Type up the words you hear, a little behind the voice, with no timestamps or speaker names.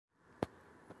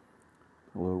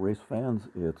Hello race fans,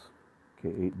 it's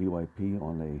K8BYP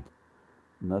on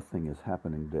a nothing is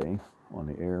happening day on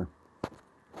the air.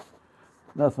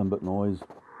 Nothing but noise.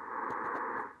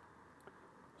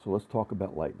 So let's talk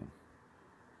about lightning.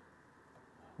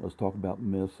 Let's talk about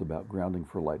myths about grounding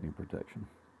for lightning protection.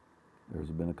 There's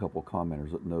been a couple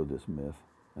commenters that know this myth,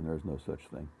 and there's no such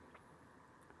thing.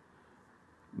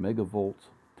 Megavolts,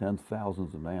 tens of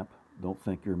thousands of amp, don't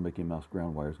think your Mickey Mouse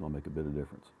ground wire is going to make a bit of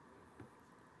difference.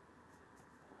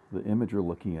 The image you're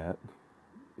looking at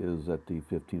is at the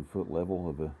 15-foot level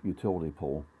of a utility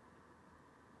pole,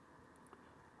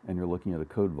 and you're looking at a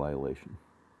code violation.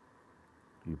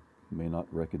 You may not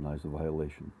recognize the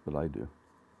violation, but I do.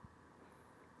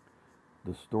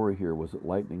 The story here was that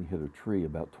lightning hit a tree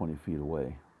about 20 feet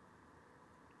away.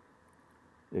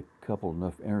 It coupled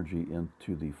enough energy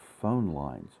into the phone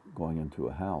lines going into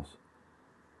a house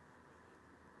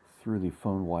through the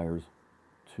phone wires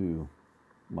to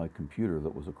my computer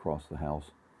that was across the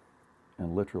house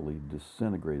and literally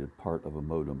disintegrated part of a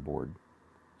modem board.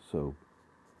 So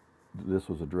this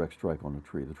was a direct strike on the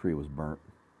tree. The tree was burnt.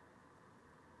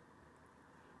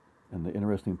 And the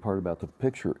interesting part about the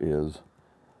picture is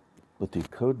that the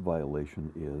code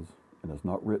violation is, and it's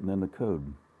not written in the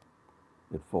code,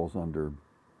 it falls under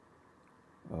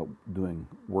doing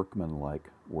workmanlike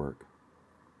work.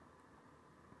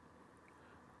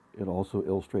 It also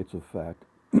illustrates the fact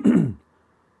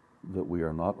that we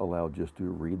are not allowed just to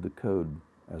read the code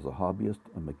as a hobbyist,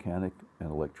 a mechanic, an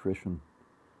electrician,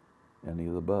 any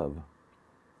of the above,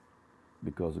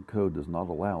 because the code does not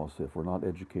allow us, if we're not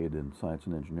educated in science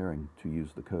and engineering, to use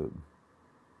the code.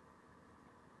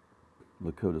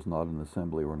 The code is not an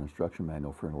assembly or an instruction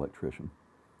manual for an electrician.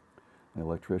 And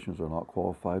electricians are not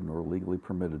qualified nor legally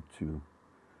permitted to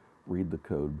read the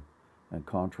code. And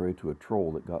contrary to a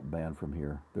troll that got banned from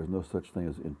here, there's no such thing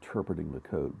as interpreting the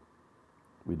code.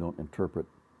 We don't interpret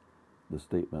the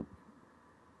statement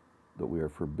that we are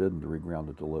forbidden to reground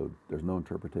at the load. There's no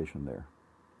interpretation there.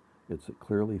 It's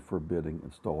clearly forbidding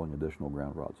installing additional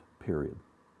ground rods, period.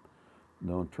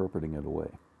 No interpreting it away.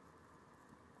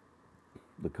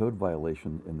 The code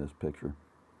violation in this picture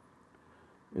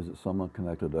is that someone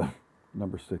connected a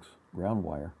number 6 ground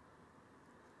wire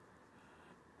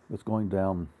that's going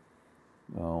down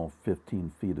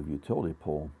 15 feet of utility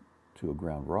pole to a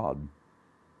ground rod.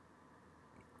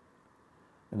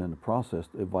 And in the process,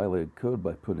 they violated code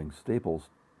by putting staples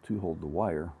to hold the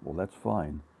wire. Well, that's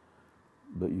fine,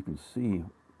 but you can see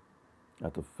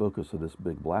at the focus of this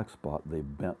big black spot, they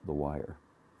bent the wire.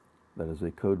 That is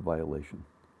a code violation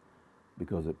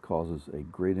because it causes a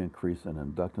great increase in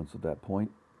inductance at that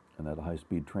point, and that a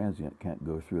high-speed transient can't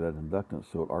go through that inductance,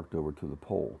 so it arced over to the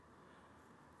pole.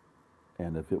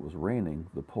 And if it was raining,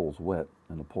 the pole's wet,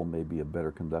 and the pole may be a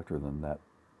better conductor than that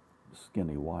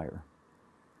skinny wire.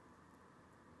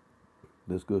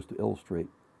 This goes to illustrate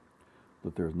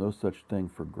that there's no such thing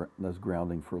as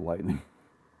grounding for lightning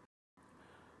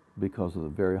because of the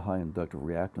very high inductive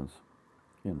reactance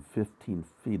in 15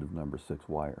 feet of number 6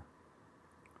 wire.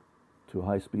 To a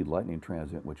high-speed lightning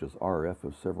transient, which is RF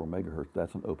of several megahertz,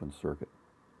 that's an open circuit.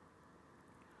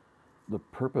 The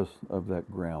purpose of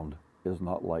that ground is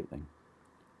not lightning.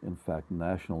 In fact,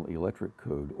 National Electric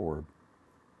Code, or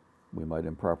we might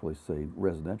improperly say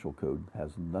residential code,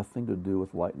 has nothing to do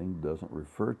with lightning, doesn't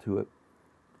refer to it,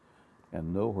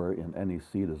 and nowhere in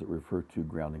NEC does it refer to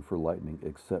grounding for lightning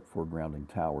except for grounding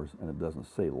towers, and it doesn't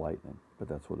say lightning, but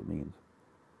that's what it means.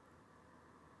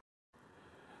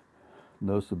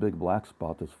 Notice the big black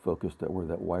spot that's focused at where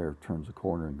that wire turns a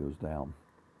corner and goes down.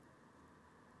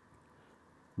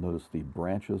 Notice the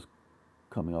branches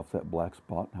coming off that black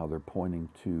spot, how they're pointing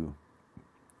to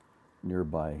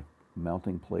nearby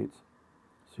mounting plates.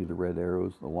 See the red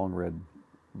arrows? The long red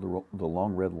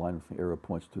line with the arrow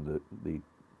points to the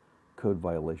code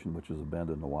violation, which is a bend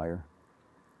in the wire.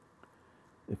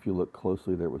 If you look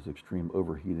closely, there was extreme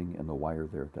overheating in the wire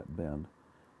there at that bend,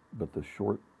 but the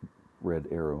short red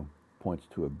arrow points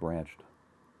to a branched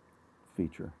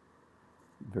feature,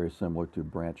 very similar to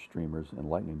branch streamers and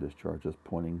lightning discharges,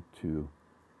 pointing to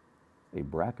a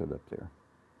bracket up there.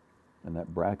 And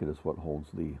that bracket is what holds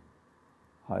the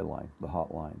high line, the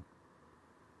hot line.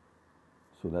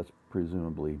 So that's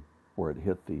presumably where it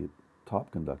hit the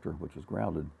top conductor, which is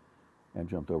grounded, and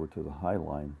jumped over to the high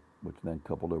line, which then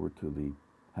coupled over to the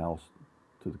house,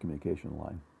 to the communication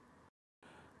line.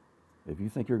 If you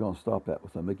think you're going to stop that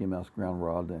with a Mickey Mouse ground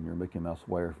rod and your Mickey Mouse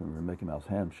wire from your Mickey Mouse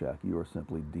ham shack, you are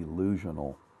simply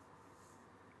delusional.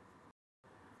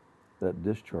 That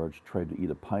discharge tried to eat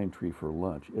a pine tree for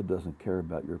lunch. It doesn't care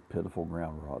about your pitiful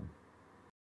ground rod.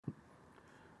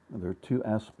 There are two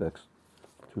aspects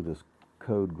to this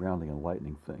code grounding and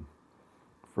lightning thing.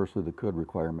 firstly, the code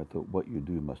requirement that what you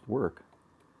do must work,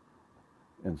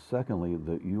 and secondly,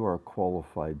 that you are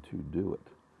qualified to do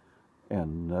it.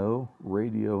 And no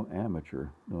radio amateur,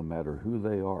 no matter who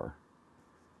they are,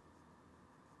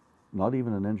 not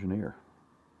even an engineer,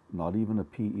 not even a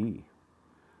PE,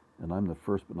 and I'm the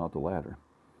first but not the latter,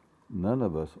 none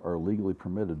of us are legally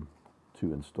permitted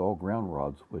to install ground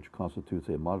rods, which constitutes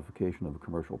a modification of a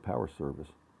commercial power service,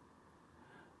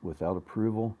 without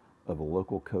approval of a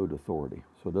local code authority.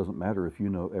 So it doesn't matter if you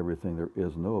know everything there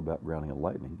is to know about grounding and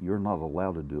lightning. You're not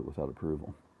allowed to do it without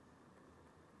approval.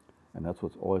 And that's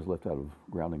what's always left out of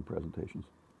grounding presentations.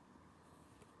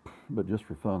 But just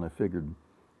for fun, I figured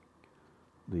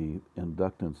the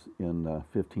inductance in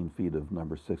 15 feet of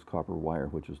number 6 copper wire,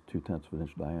 which is 2/10 of an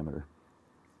inch diameter.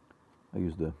 I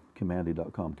used a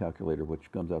Commandy.com calculator,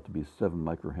 which comes out to be 7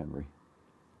 microhenry.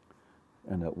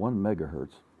 And at 1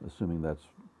 megahertz, assuming that's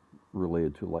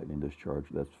related to lightning discharge,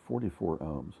 that's 44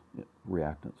 ohms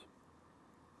reactance.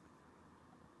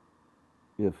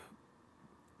 If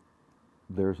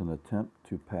there's an attempt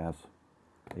to pass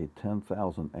a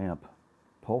 10,000 amp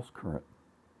pulse current,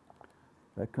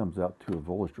 that comes out to a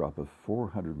voltage drop of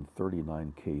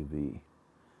 439 kV.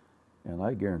 And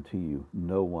I guarantee you,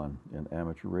 no one in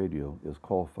amateur radio is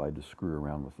qualified to screw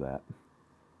around with that.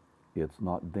 It's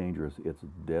not dangerous, it's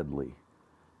deadly.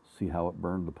 See how it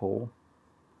burned the pole?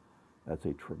 That's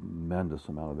a tremendous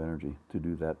amount of energy to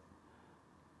do that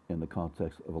in the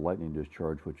context of a lightning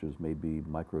discharge, which is maybe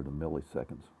micro to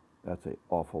milliseconds. That's an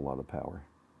awful lot of power.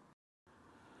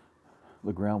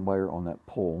 The ground wire on that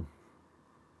pole,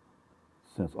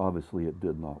 since obviously it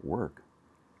did not work,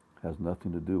 has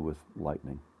nothing to do with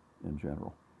lightning in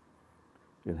general.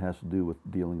 It has to do with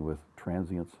dealing with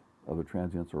transients, other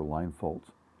transients or line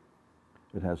faults.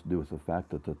 It has to do with the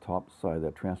fact that the top side of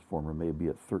that transformer may be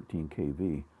at 13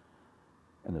 kV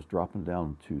and it's dropping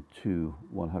down to 2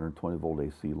 120 volt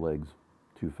AC legs,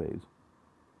 2-phase.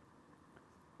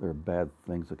 There are bad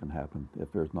things that can happen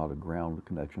if there's not a ground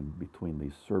connection between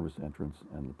the service entrance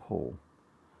and the pole.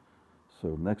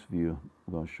 So next view,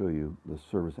 I'm going to show you the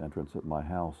service entrance at my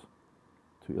house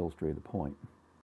to illustrate a point.